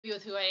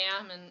with who I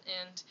am,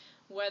 and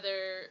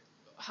whether,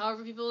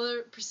 however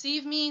people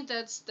perceive me,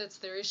 that's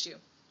their issue.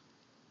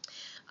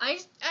 I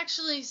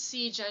actually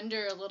see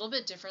gender a little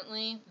bit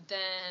differently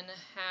than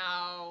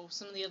how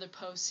some of the other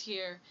posts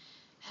here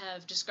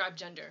have described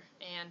gender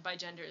and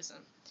bigenderism.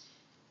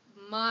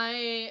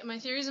 My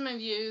theories and my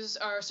views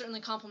are certainly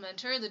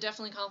complementary. They're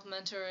definitely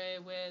complementary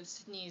with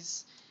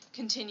Sydney's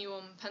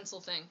continuum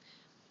pencil thing,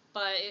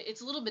 but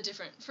it's a little bit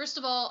different. First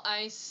of all,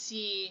 I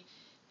see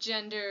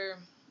gender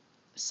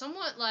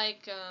somewhat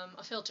like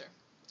a filter.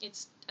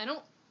 I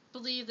don't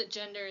believe that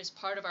gender is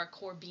part of our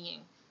core being.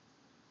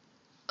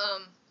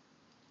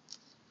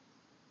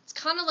 It's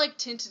kind of like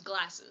tinted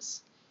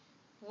glasses.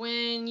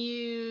 When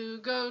you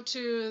go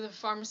to the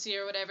pharmacy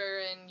or whatever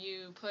and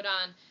you put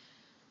on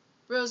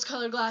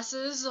rose-colored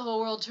glasses, the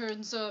whole world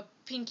turns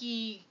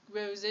pinky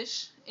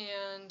rosish,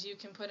 and you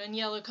can put on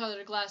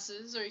yellow-colored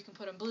glasses, or you can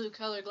put on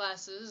blue-colored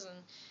glasses,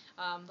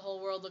 and the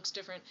whole world looks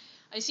different.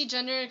 I see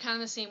gender kind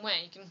of the same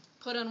way. You can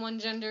put on one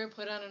gender,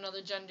 put on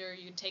another gender,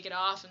 you can take it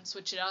off and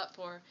switch it up,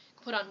 or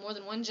put on more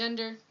than one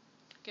gender,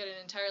 get an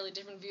entirely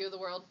different view of the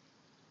world.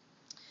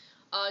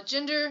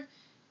 Gender,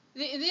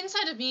 the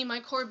inside of me, my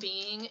core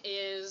being,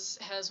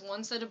 has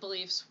one set of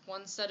beliefs,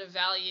 one set of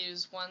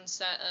values, one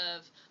set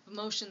of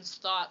emotions,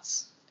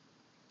 thoughts,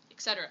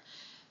 etc.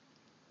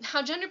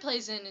 How gender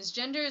plays in is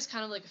gender is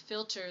kind of like a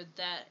filter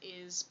that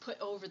is put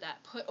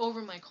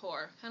over my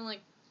core, kind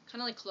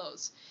of like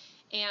clothes,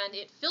 and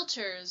it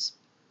filters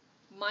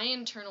my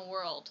internal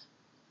world.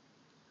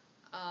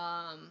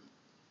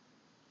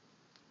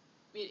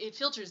 It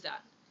filters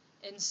that.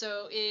 And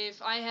so if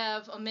I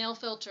have a male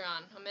filter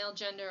on, a male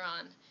gender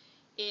on,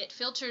 it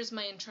filters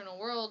my internal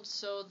world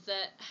so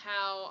that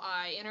how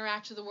I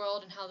interact with the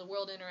world and how the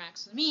world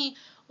interacts with me,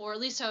 or at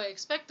least how I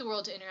expect the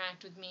world to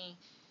interact with me,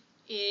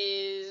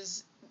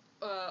 is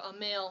a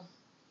male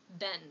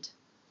bend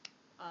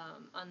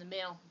on the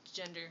male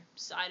gender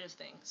side of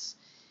things.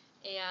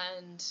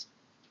 And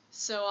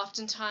so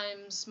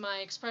oftentimes my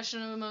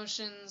expression of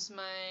emotions,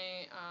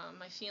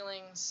 my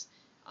feelings,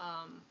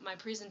 my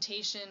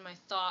presentation, my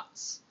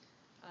thoughts,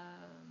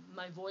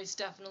 my voice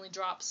definitely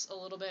drops a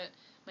little bit,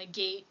 my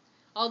gait,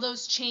 all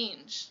those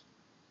change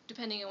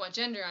depending on what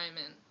gender I'm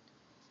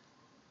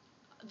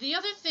in. The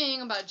other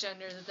thing about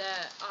gender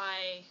that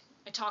I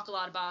talk a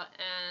lot about,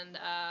 and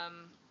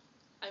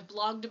I've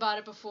blogged about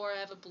it before. I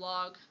have a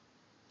blog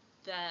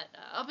that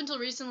up until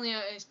recently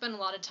I spent a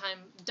lot of time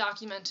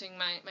documenting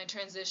my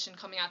transition,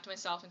 coming out to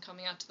myself and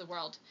coming out to the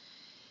world,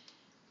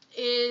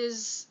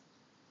 is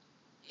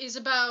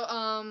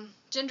about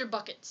gender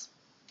buckets.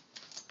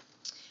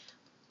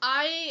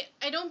 I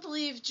don't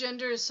believe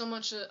gender is so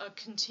much a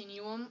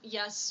continuum.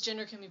 Yes,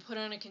 gender can be put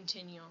on a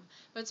continuum,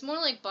 but it's more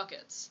like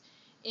buckets.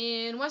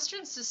 In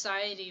Western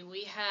society,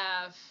 we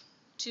have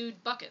two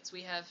buckets.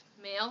 We have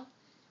male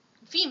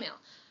and female.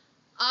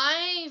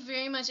 I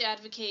very much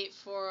advocate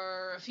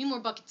for a few more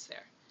buckets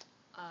there.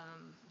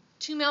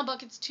 2 male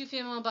buckets, 2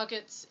 female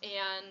buckets,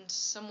 and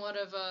somewhat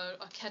of a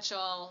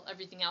catch-all,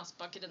 everything else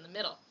bucket in the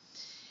middle.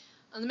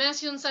 On the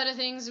masculine side of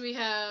things, we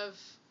have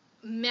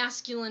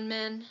masculine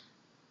men,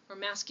 or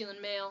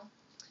masculine male,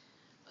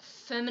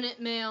 effeminate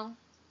male.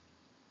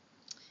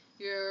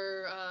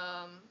 Your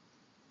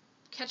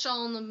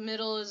catch-all in the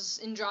middle is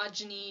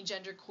androgyny,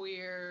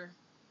 genderqueer,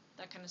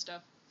 that kind of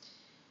stuff.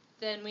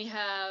 Then we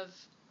have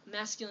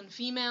masculine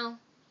female,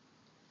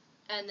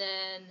 and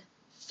then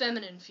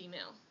feminine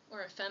female,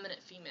 or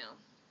effeminate female.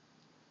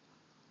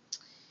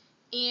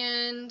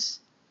 And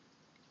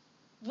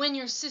when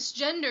you're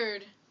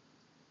cisgendered,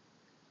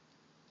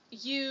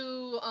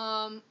 you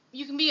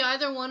can be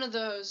either one of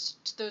those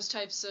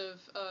types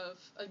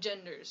of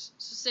genders.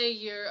 So say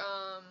you're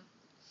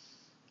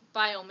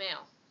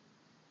bio-male.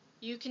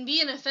 You can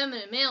be an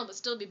effeminate male but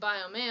still be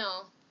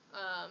bio-male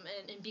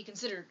and be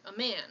considered a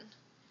man.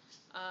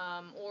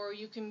 Or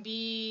you can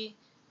be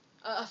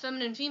a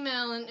feminine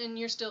female and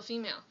you're still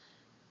female.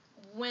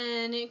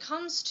 When it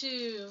comes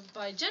to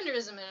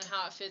bigenderism and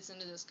how it fits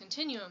into this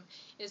continuum,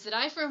 is that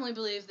I firmly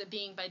believe that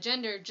being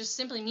bigender just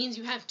simply means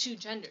you have 2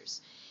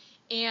 genders.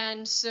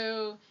 And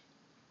so,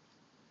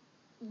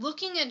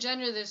 looking at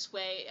gender this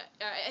way,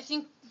 I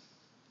think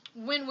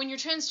when you're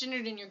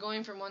transgendered and you're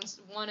going from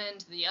one end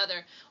to the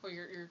other, or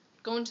you're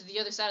going to the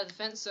other side of the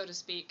fence, so to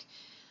speak,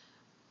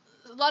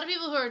 a lot of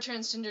people who are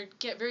transgender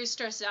get very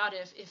stressed out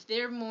if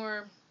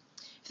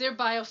they're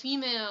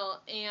bio-female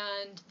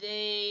and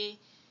they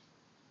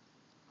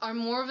are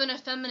more of an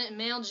effeminate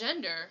male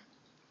gender.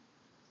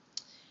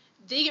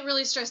 They get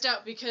really stressed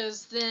out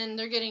because then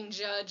they're getting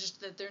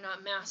judged that they're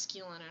not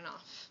masculine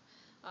enough.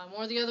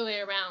 Or the other way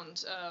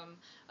around,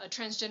 a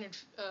transgendered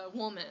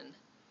woman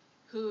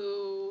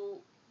who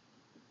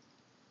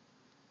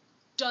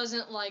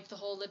doesn't like the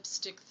whole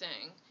lipstick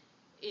thing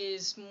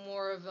is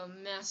more of a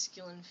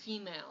masculine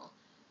female,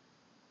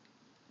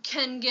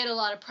 can get a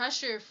lot of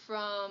pressure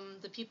from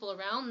the people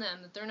around them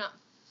that they're not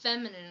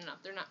feminine enough,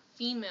 they're not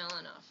female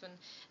enough, and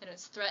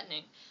it's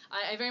threatening.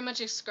 I very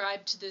much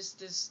ascribe to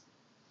this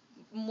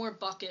more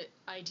bucket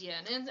idea,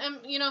 and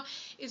you know,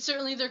 it's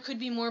certainly there could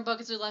be more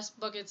buckets or less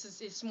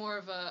buckets. It's more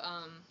of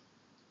a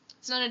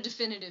it's not a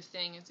definitive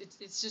thing.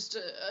 It's just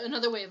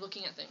another way of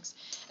looking at things.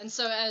 And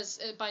so as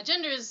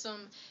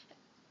bigenderism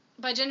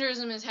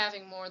is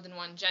having more than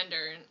one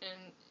gender,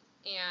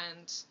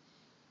 and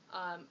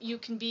you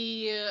can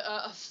be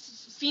a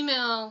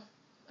female,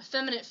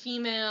 effeminate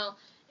female,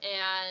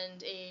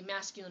 and a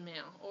masculine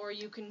male, or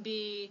you can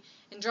be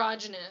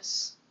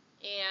androgynous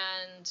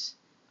and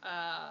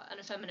an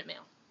effeminate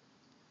male.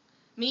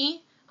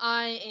 Me,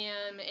 I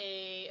am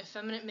a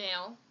effeminate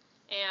male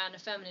and a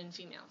feminine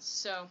female.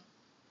 So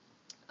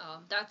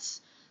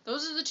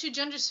those are the two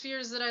gender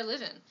spheres that I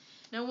live in.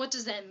 Now, what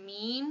does that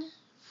mean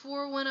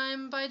for when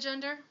I'm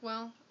bigender?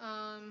 Well,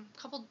 a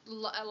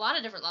lot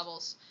of different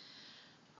levels.